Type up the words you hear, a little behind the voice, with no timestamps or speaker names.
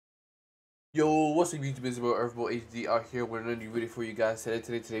Yo, what's up YouTube? It's about Earthball HD out here with another new video for you guys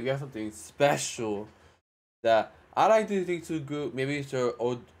today. We have something special that I like to think too good. Maybe it's our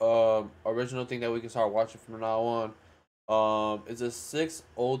old original thing that we can start watching from now on. It's a 6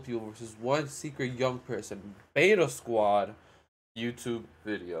 old people versus 1 secret young person beta squad YouTube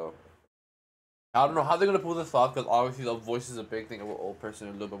video. I don't know how they're gonna pull this off because obviously the voice is a big thing of an old person,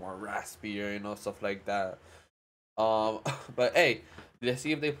 a little bit more raspier, stuff like that. But hey, let's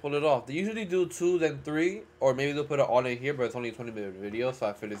see if they pull it off. They usually do 2, then 3, or maybe they'll put it all in here, but it's only a 20-minute video, so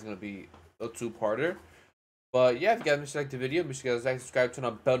I feel it's gonna be a 2-parter. But yeah, if you guys make sure you like the video, make sure you guys like, subscribe, turn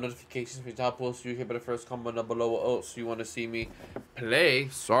on bell notifications for top posts. You here by the first comment down below. What else you want to see me play?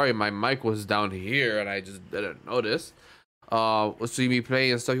 Sorry, my mic was down here and I just didn't notice. Let's see me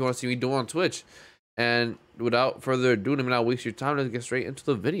play and stuff you want to see me do on Twitch. And without further ado, let me not waste your time. Let's get straight into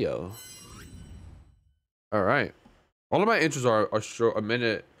the video. All right. All of my intros are short, a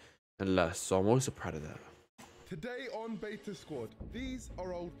minute and less, so I'm always so proud of that. Today on Beta Squad, these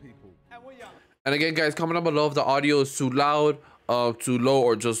are old people. And we're young. And again, guys, comment down below if the audio is too loud, too low,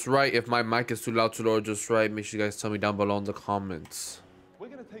 or just right. If my mic is too loud, too low, or just right, make sure you guys tell me down below in the comments. We're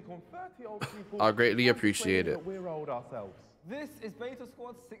going to take on 30 old people. I'll greatly appreciate it. We're old ourselves. This is Beta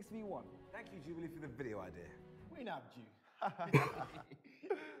Squad 6v1. Thank you, Jubilee, for the video idea. We nabbed you. That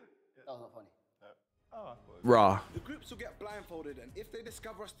was not funny. Raw. The groups will get blindfolded, and if they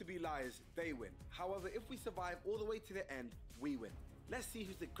discover us to be liars, they win. However, if we survive all the way to the end, we win. Let's see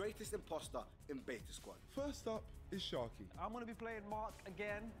who's the greatest imposter in Beta Squad. First up is Sharky. I'm going to be playing Mark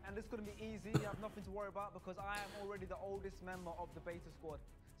again, and this is going to be easy. You have nothing to worry about because I am already the oldest member of the Beta Squad.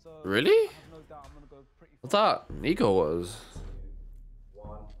 So Really? I have no doubt I'm going to go pretty I far. thought Nico was.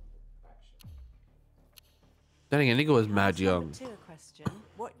 Dang, and Nico was mad young. Number 2, a question.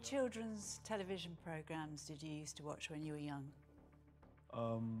 What children's television programs did you used to watch when you were young?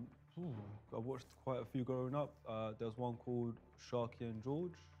 I watched quite a few growing up. There's one called Sharky and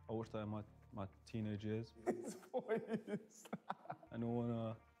George. I watched that in my teenage years. Anyone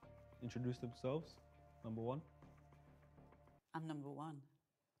wanna introduce themselves? Number 1. I'm number 1.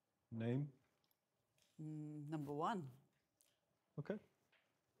 Name? Number 1. Okay.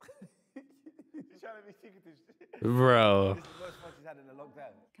 She's trying to be secretive. Bro. This is the most fun she's had in a long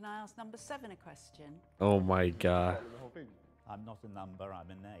time. Can I ask number 7 a question? Oh my god. I'm not a number, I'm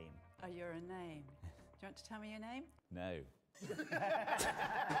a name. Oh, you're a name. Do you want to tell me your name? No.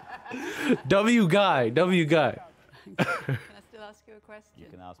 W guy. Can I still ask you a question? You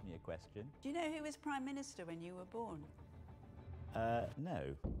can ask me a question. Do you know who was Prime Minister when you were born?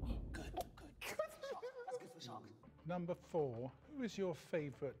 No. Number 4, who is your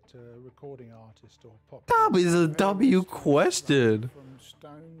favourite recording artist or pop? That is a W question. From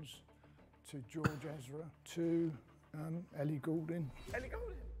Stones to George Ezra to Ellie Goulding. Ellie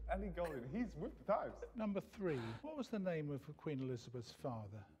Golden, he's with the times. Number 3, what was the name of Queen Elizabeth's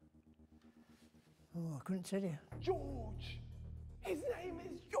father? Oh, I couldn't tell you. George! His name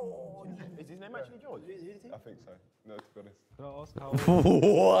is George! Is his name actually George? I think so. No, to be honest. Can I ask how?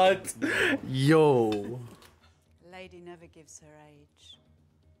 What? Yo. Lady never gives her age.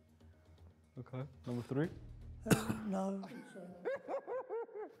 Okay. Number 3. No.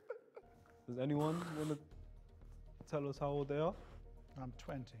 Does anyone want to tell us how old they are? I'm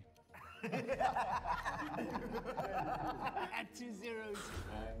 20. Add 2 zeros.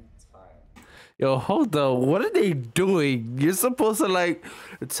 Yo, hold up. What are they doing? You're supposed to like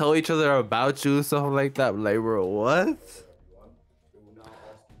tell each other about you, something like that. Like, bro, what? We will now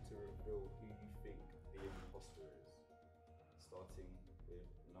ask you to reveal who you think the imposter is. Starting with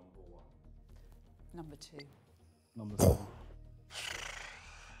number 1. Number 2. Number 7.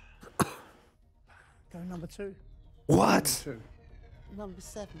 Go number 2. What? 2. Number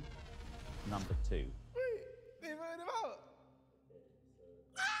 7. Number 2.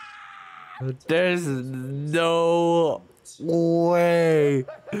 There's no way.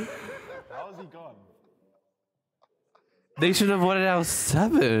 How's he gone? They should have wanted out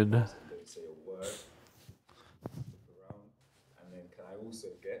 7. Don't say a word. Look around. And then can I also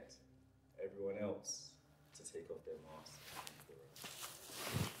get everyone else to take off their mask?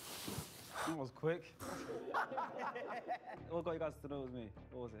 That was quick. What got you guys to know it was me?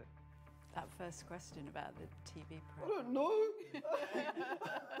 What was it? That first question about the TV I program. don't know.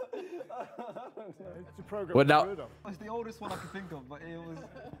 It's a program. Well, now- It's the oldest one I could think of, but it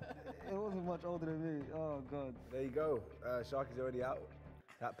wasn't much older than me. Oh god. There you go. Sharky's already out.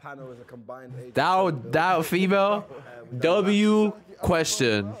 That panel is a combined age. That female W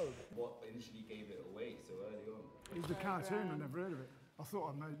question. What initially gave it away so early on? It was a cartoon, I never heard of it. I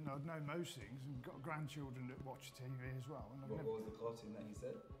thought I'd know most things and got grandchildren that watch TV as well. And I've What never, was the cartoon that he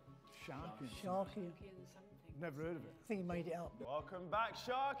said? Sharky. Never heard of it. I think he made it up. Welcome back,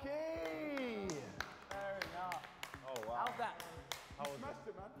 Sharky! Fair enough. Oh, wow. How's that? How was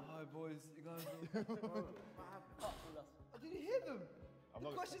it? Hi boys, you guys. Did you hear them? I'm The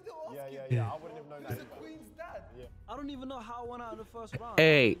not- questions they were asking. Yeah. I wouldn't have known that Who's the either. Queen's dad? Yeah. I don't even know how I went out in the first round.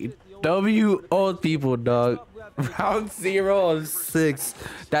 Hey, W old people, dog. Round 0 of 6.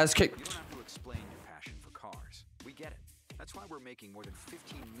 That's kick. You don't have to explain your passion for cars. We get it. That's why we're making more than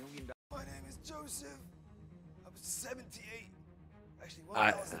 $15 million. My name is Joseph. I'm 78. Actually,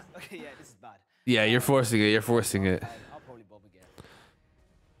 I- 1,000. Okay, yeah, this is bad. Yeah, you're forcing it. You're forcing it. I'll probably bob again.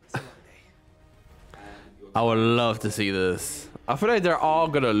 It's a long day. I would love to see this. I feel like they're all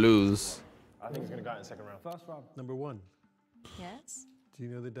gonna lose. I think he's going to go out in the second round. First round. Number 1. Yes? Do you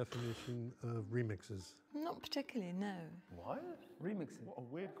know the definition of remixes? Not particularly, no. What? Remixing. What a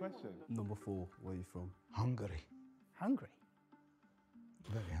weird question. Number 4, where are you from? Hungary. Hungry?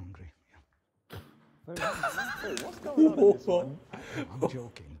 Very hungry. Wait, what's going on in this one? I'm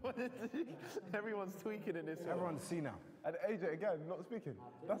joking. Everyone's tweaking in this one. Everyone's seen now. And AJ, again, not speaking.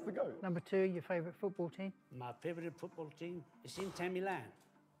 That's the goat. Number 2, your favourite football team? My favorite football team is Inter Milan.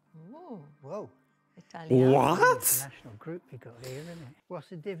 Oh, Whoa. Italian. What? International group you got here, isn't it? What's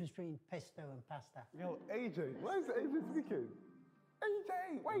the difference between pesto and pasta? Yo, AJ, why is AJ speaking?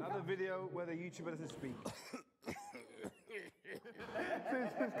 AJ, wait. Another video where the YouTuber doesn't speak.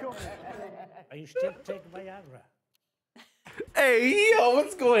 Are you still taking Viagra? Hey, yo,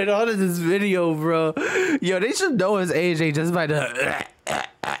 what's going on in this video, bro? Yo, they should know it's AJ just by the.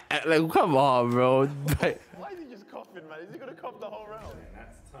 Like, come on, bro. Why is he just coughing, man? Is he going to cough the whole round? And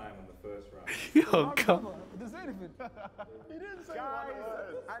that's time on the first round. Yo, come. Does anything? He didn't say Guys, one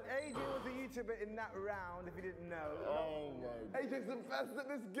word. and AJ was a YouTuber in that round, if you didn't know. Oh, my. AJ's the best at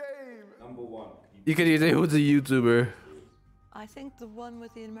this game. Number 1. You could say who's a YouTuber. I think the one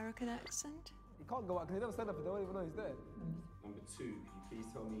with the American accent. You can't go out because he never said that, but they don't even know he's there. Number 2. Can you please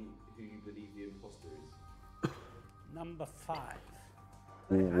tell me who you believe the imposter is? Number 5.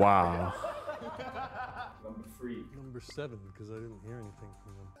 Wow. Number 3. Number 7, because I didn't hear anything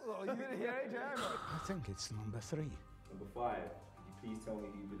from them. Oh, you didn't hear AJ either? I think it's number 3. Number 5. Can you please tell me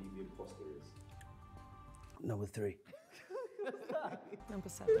who you believe the imposter is? Number 3. Number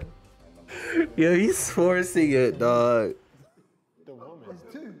 7. And number 4. Yo, he's forcing it, dog. The woman. There's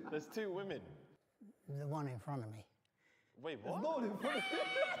 2. There's 2 women. The one in front of me. Wait, what? No, in front of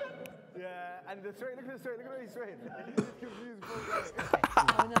you. Yeah, and the straight, look at the straight, look at the straight. He's confused,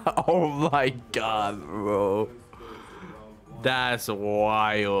 bro. Oh my god, bro. That's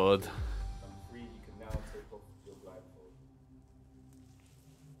wild. Number 3. You can now take off your blindfold.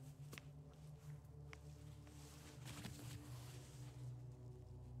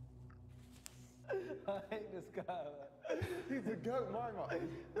 I hate this guy. He's a goat mime artist.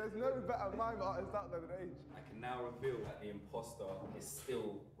 There's no better mime artist out there than AJ. I can now reveal that the imposter is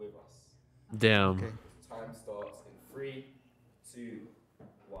still with us. Damn. Time starts in 3, 2,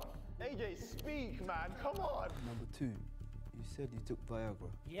 1. AJ, speak, man. Come on. Number 2, you said you took Viagra.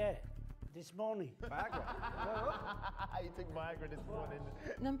 Yeah, this morning. Viagra. You took Viagra this morning.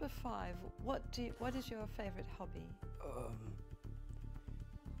 Number 5. What is your favourite hobby?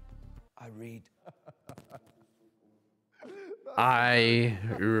 I read. I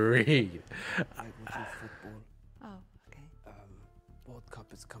read. I like watching football. Oh, okay. World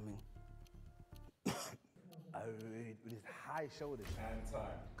Cup is coming. I read with his high shoulders. And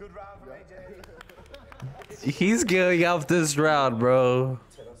time. Good round from AJ. He's getting up this round, bro.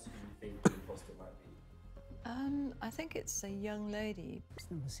 Tell us who you think the imposter might be. I think it's a young lady. It's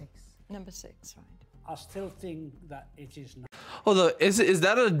number 6. Number 6, right. I still think that it is not. Hold on, is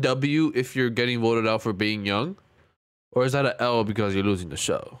that a W if you're getting voted out for being young? Or is that an L because you're losing the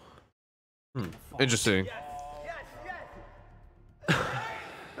show? Interesting.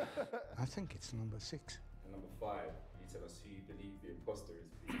 I think it's number 6. And number 5. You tell us who you believe the imposter is,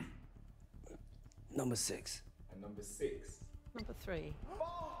 please. Number 6. And number 6. Number 3.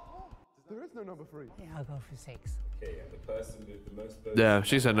 There is no number 3. Yeah, I'll go for 6. Okay, and the person with the most votes Yeah,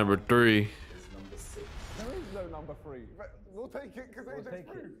 she said number 3. is number 6. There is no number 3. But we'll take it because AJ's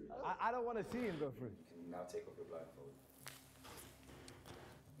through. I don't want to see him go through. You can now take off your blindfold.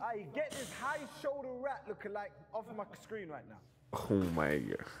 I get this high shoulder rat looking like off my screen right now. Oh my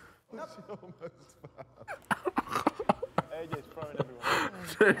god. AJ's throwing everyone.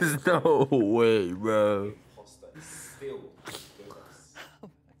 There's no way, bro. Imposter is still with us.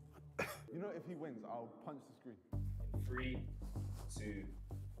 You know, if he wins, I'll punch the screen. In 3, 2,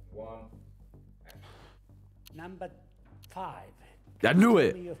 1. Number 5. I knew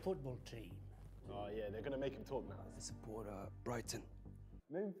it. Tell me your football team. Oh, yeah, they're going to make him talk now. I support Brighton.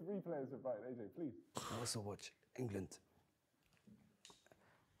 Name 3 players for Brighton, AJ, please. I also watch England.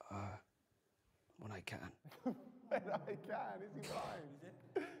 When I can. When I can, is he lying?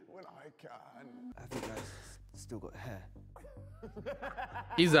 When I can. Have you guys still got hair?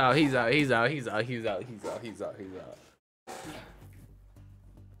 He's out. He's out. He's out. He's out. He's out. He's out. He's out. He's out.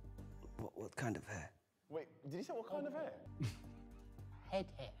 What kind of hair? Wait, did you say what kind of hair? Head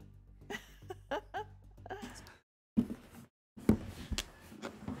hair.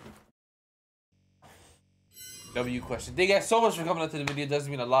 W question. Thank you guys so much for coming out to the video. It does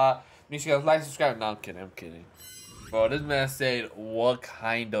mean a lot. Make sure you guys like, subscribe. No, I'm kidding. I'm kidding. Bro, this man said, what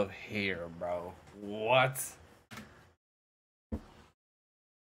kind of hair, bro? What?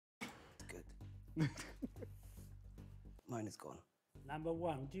 Good. Mine is gone. Number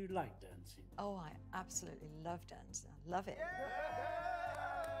 1, do you like dancing? Oh, I absolutely love dancing. I love it.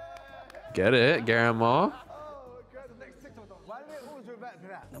 Get it, Grandma? Why do they always revert to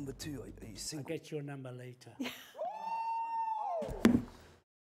that? Number 2, are you single? I'll get your number later.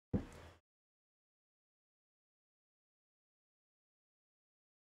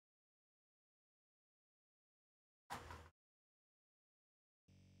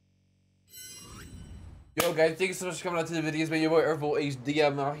 Yo, guys, thank you so much for coming out to the videos, man. Your boy Earthbolt HD.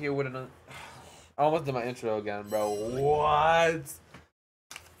 I'm out here with an. I almost did my intro again, bro. What?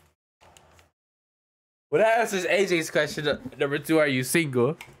 Well, that answers AJ's question. Number 2, are you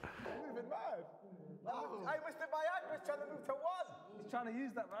single? He's trying to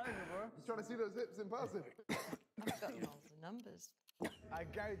use that manager, bro. He's trying to see those hips in person. I've got all the numbers. I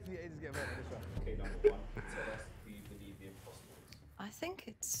guarantee it is getting better this one. Okay, number 1. Tell us who you believe the imposter is. I think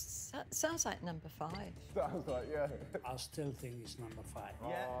it sounds like number 5. Sounds like, yeah. I still think it's number 5.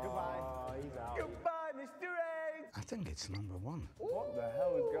 Yeah, goodbye. He's out. Goodbye, Mr. H. I think it's number 1. What the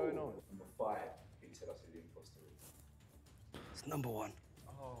hell is going on? Number 5. Who you tell us who the imposter is? It's number 1.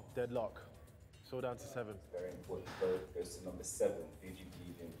 Deadlock. It's all down to 7. Very important. Goes to number 7. Who do you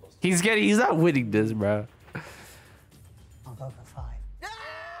believe the imposter He's not winning this, bro. I'll go for 5.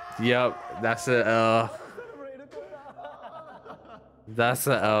 Yep, that's a That's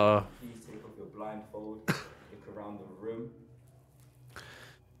a Please take off your blindfold. Look around the room.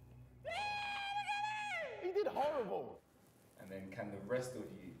 He did horrible. And then can the rest of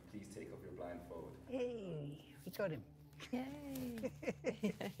you please take off your blindfold? Hey, we got him. Yay.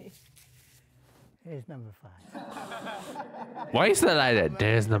 Here's number 5. Why is that like that?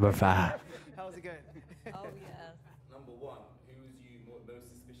 There's number 5. How's it going? Oh, yeah. Number 1. Who was you most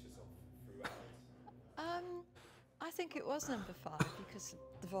suspicious of throughout? I think it was number 5 because of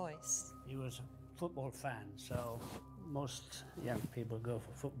the voice. He was a football fan, so most young people go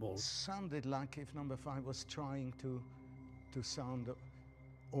for football. Sounded like if number 5 was trying to sound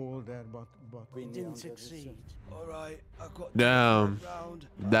older, but He didn't succeed. All right, I've got Damn,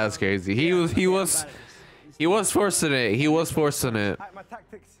 that's crazy. He was forcing it. He was forcing it. My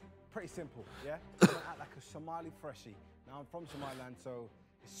tactics pretty simple, yeah? I'm gonna act like a Somali freshie. Now I'm from Somaliland, so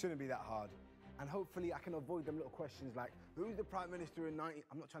it shouldn't be that hard. And hopefully I can avoid them little questions like, who's the Prime Minister in 90?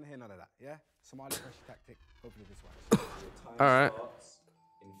 I'm not trying to hear none of that, yeah? Somali freshie tactic. Hopefully this works. All right. Starts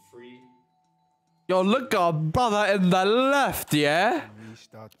in 3. Yo, look, our brother in the left, yeah? We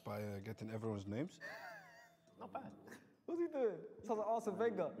start by getting everyone's names. Not bad. What's he doing? Sounds like Arsene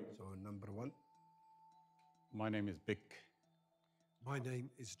Wenger. So number 1. My name is Bick. My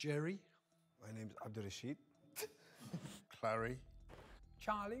name is Jerry. My name's Abdul Rashid. Clary.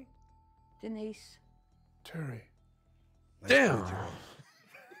 Charlie? Denise. Terry. Damn.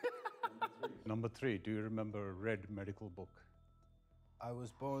 Number 3, do you remember a red medical book? I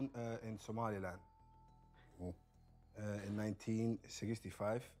was born in Somaliland in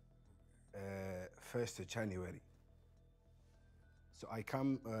 1965, 1st of January. So I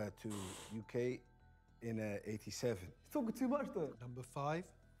come to UK in 87. He's talking too much, though. Number 5.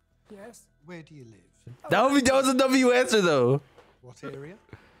 Yes. Where do you live? That was a W answer, though. What area?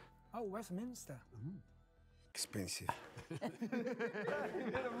 Oh, Westminster. Expensive.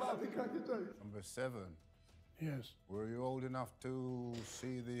 Number 7. Yes. Were you old enough to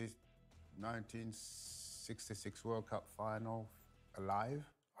see the 1966 World Cup final alive?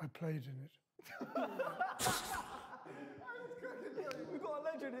 I played in it. We got a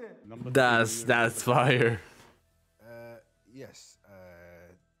legend here. That's fire. Yes.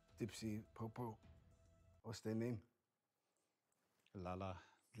 Dipsy Popo. What's their name? Lala.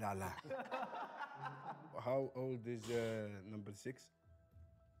 Lala. How old is number 6?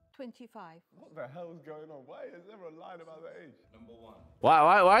 25. What the hell is going on? Why is everyone lying about their age? Number 1.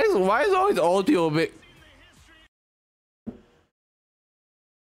 Why is always old people big?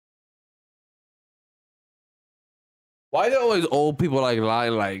 Why do always old people like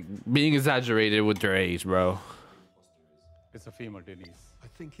lying, like being exaggerated with their age, bro? It's a female, Denise. I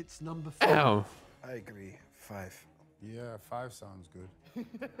think it's number 5. Ow. I agree. 5. Yeah, 5 sounds good.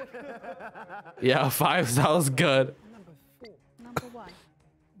 Yeah, 5 sounds good. Number 4. Number 1.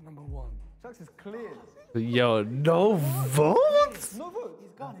 Number 1. Chucks is clear. Yo, no votes? No vote.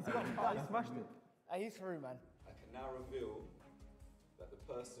 He's gone. He's gone. He smashed it. He's through, man. I can now reveal that the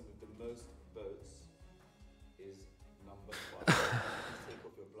person with the most votes is number 5. Take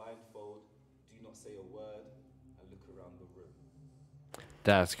off your blindfold, do not say a word, and look around the room.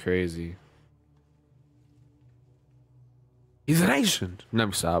 That's crazy. He's an Asian.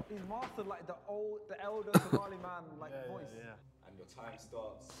 Never stop. He's mastered like the elder Somali man like voice. And your time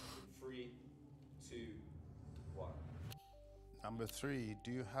starts in 3, 2, 1. Number 3,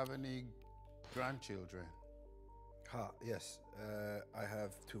 do you have any grandchildren? Yes. I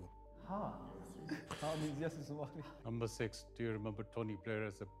have 2. Ha. Ha means yes in Somali. Number 6, do you remember Tony Blair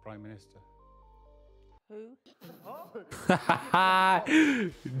as the Prime Minister? Who?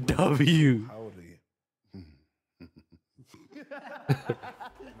 W. How old are you?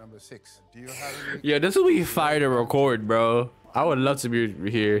 Number 6, do you have any... Yo, this will be fire to record, bro. I would love to be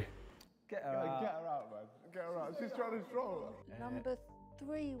here. Get her out, man. Get her out. She's trying to stroll. Number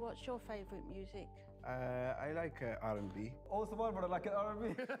 3, what's your favourite music? I like R&B. Oh, Somali brother like an R&B.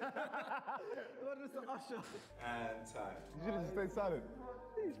 What is the usher? And time. You should have stayed silent.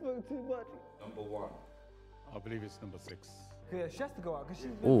 He spoke too much. Number 1. I believe it's number 6. Yeah, she has to go out because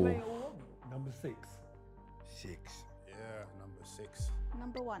she's Ooh. been playing all along. Number 6. 6. Yeah, number 6.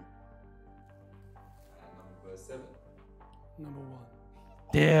 Number 1. And number 7. Number 1.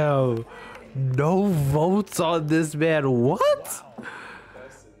 Damn. No votes on this man. What?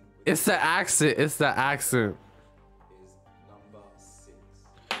 Person It's the accent. It's the accent. is number 6. 6,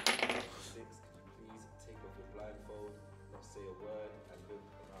 could you please take off your blindfold, not say a word, and look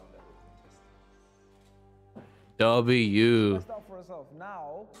around at the contestant. W. Messed up for herself.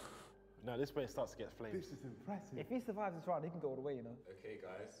 Now, No, this way it starts to get flames. this is impressive. If he survives this round, he can go all the way, you know. Okay,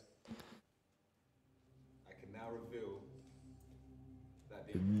 guys. I can now reveal that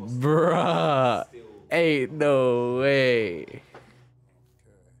the imposter Bruh. is still Ain't no way. in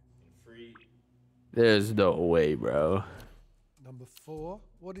 3. There's no way, bro. Number 4.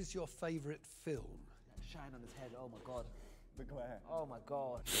 What is your favourite film? Shine on his head. Oh my god. The glare. Oh my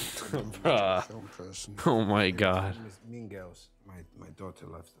god. Bruh. Film person. Oh my god. Miss Mean Girls. My daughter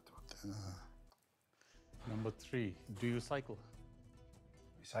loves that one. Number 3, do you cycle?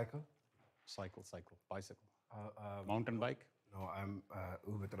 Cycle? Cycle, bicycle. Mountain bike? No, I'm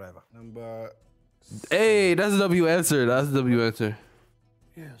Uber driver. Number... Hey, that's a W answer. That's a W answer.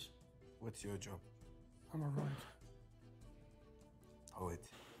 Yes, What's your job? I'm a writer. Poet.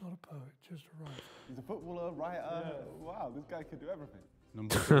 Not a poet, just a writer. He's a footballer, writer. Wow, this guy can do everything.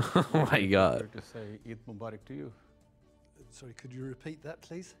 Number 2, Oh my god. to say Eid Mubarak to you. Sorry, could you repeat that,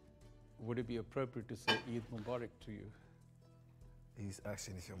 please? Would it be appropriate to say Eid Mubarak to you? He's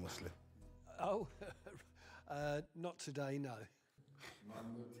asking if you're Muslim. Oh, not today, no.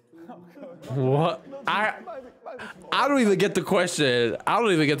 What? I don't even get the question. I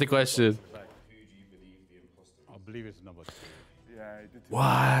don't even get the question. I believe it's number 3. Yeah, he did.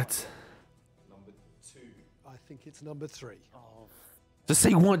 What? Number 2. I think it's number 3. Just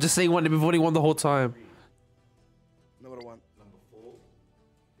say one. Just say one. They've been voting one the whole time. Number 1. Number 4.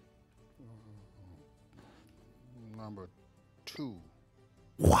 Number 2.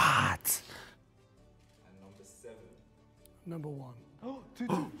 What? And number 7. Number 1. Oh, 2-2.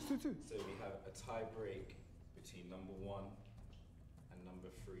 2-2. So we have a tie break between number 1 and number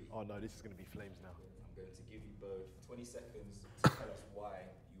 3. Oh no, this is going to be flames now. I'm going to give you both 20 seconds to tell us why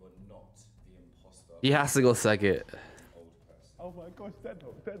you are not the imposter. He has to go second. Old person. Oh my gosh,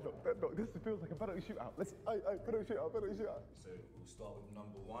 deadlock. This feels like a penalty shootout. Let's, penalty shootout. So we'll start with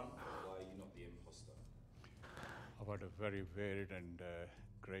number 1. Why are you not the imposter? I've had a very varied and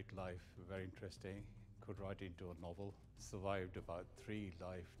great life, very interesting. Could write into a novel. Survived about 3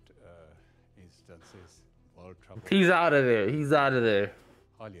 life instances. World trouble. He's out of there. He's out of there.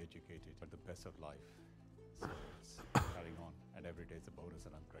 Highly educated, but the best of life. So it's carrying on, and every day is a bonus,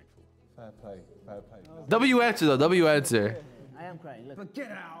 and I'm grateful. Fair play, fair play. W answer though. W answer. I am crying. Look. But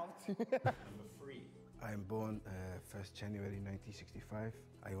get out. Number 3. I'm born 1st January 1965.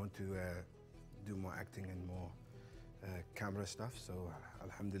 I want to do more acting and more camera stuff. So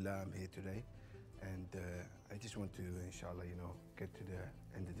alhamdulillah, I'm here today. And I just want to, inshallah, you know, get to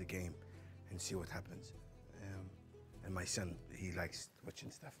the end of the game and see what happens. And my son, he likes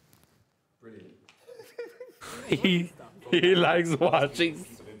watching stuff. Brilliant. he likes watching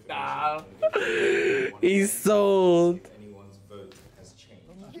stuff. He's sold.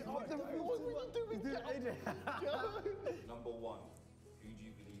 Number 1. Who do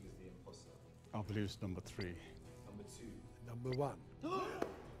you believe is the imposter? I believe it's number 3. Number 2. Number 1.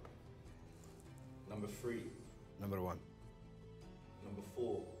 Number 3. Number 1. Number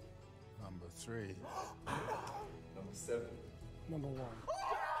 4. Number 3. Number 7. Number 1.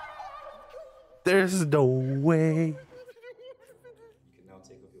 There's no way. You can now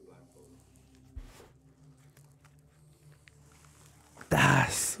take off your blindfold.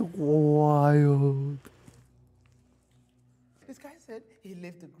 That's wild. This guy said he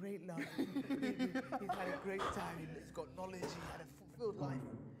lived a great life. He's had a great time. He's got knowledge. He had a fulfilled life.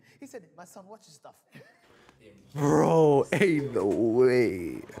 He said, my son watches stuff. Bro, ain't no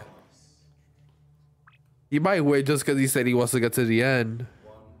way. He might wait just because he said he wants to get to the end.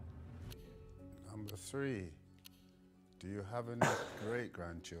 Number 3. Do you have any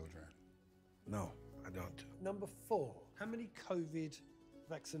great-grandchildren? No, I don't. Number 4. How many COVID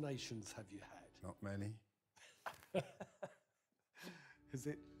vaccinations have you had? Not many. Is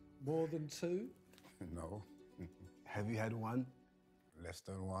it more than 2? No. Have you had one? Less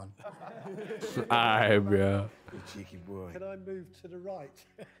than 1. Aye, bro. You cheeky boy. Can I move to the right?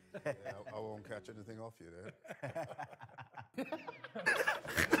 Yeah, I won't catch anything off you there.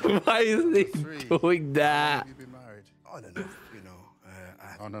 Why is he 3. doing that? Have you been married? On and off, you know.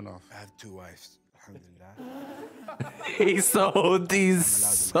 On and off. I have 2 wives. Alhamdulillah. He's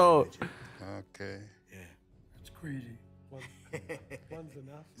so. Okay. Yeah. That's crazy. One's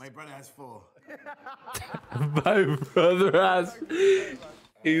enough. My brother has 4. My brother has.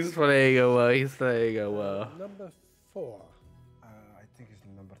 He's playing it well. He's playing it well. Number 4. I think it's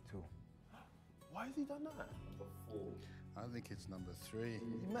number 2. Why has he done that? Number 4. I think it's number 3.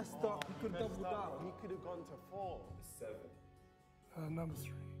 He messed up. He could have doubled down. He could have gone to 4. Number 7. Number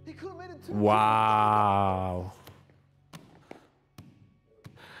 3. He could have made it 2. Wow.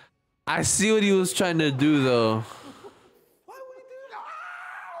 I see what he was trying to do, though.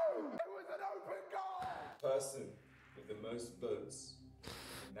 Person with the most votes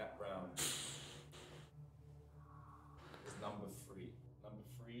in that round is number 3. Number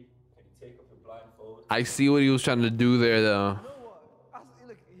 3, can you take off your blindfold? I see what he was trying to do there, though. You know what?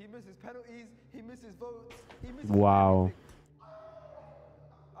 Look, he misses penalties, he misses votes, he misses Wow. everything.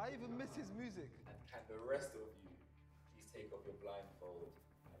 I even miss his music. And the rest of you, please take off your blindfold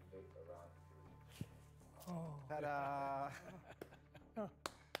and look around the room. Ta-da!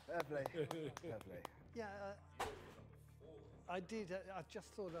 Fair play. Fair play. Yeah, I did. I just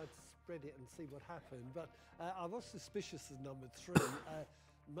thought I'd spread it and see what happened. But I was suspicious of number 3,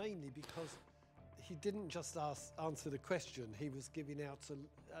 mainly because he didn't just answer the question. He was giving out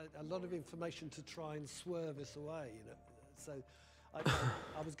a lot of information to try and swerve us away. You know, so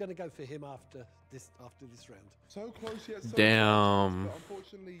I was going to go for him after this round. So close yet so Damn. close, but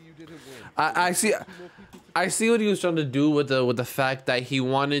unfortunately you didn't win. I see what he was trying to do with the fact that he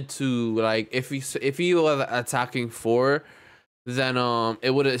wanted to, like, if he was attacking 4, then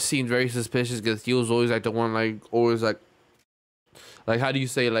it would have seemed very suspicious because he was always like the one, like, always like how do you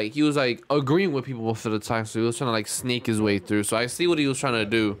say, like, he was like agreeing with people most of the time, so he was trying to like sneak his way through. So I see what he was trying to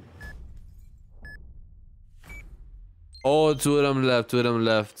do. Oh, 2 of them left. 2 of them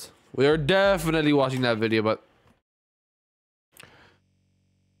left. We are definitely watching that video, but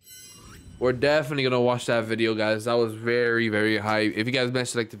we're definitely gonna watch that video, guys. That was very, very hype. If you guys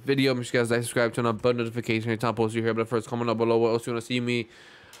managed to like the video, make sure you guys like, subscribe, turn on bell notification every time I post you here. But first, comment down below what else you wanna see me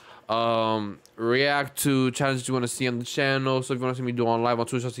react to, challenges you wanna see on the channel. So if you wanna see me do on live on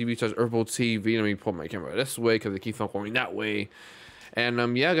Twitch.tv, search Earthbolt TV. Let me put my camera this way because it keeps on going that way.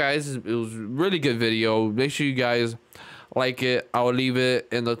 And yeah, guys, it was a really good video. Make sure you guys like it. I will leave it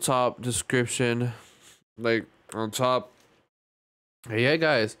in the top description, like on top. Hey, yeah,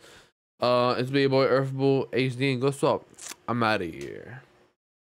 guys. It's been your boy Earthbolt HD, and go swap. I'm out of here.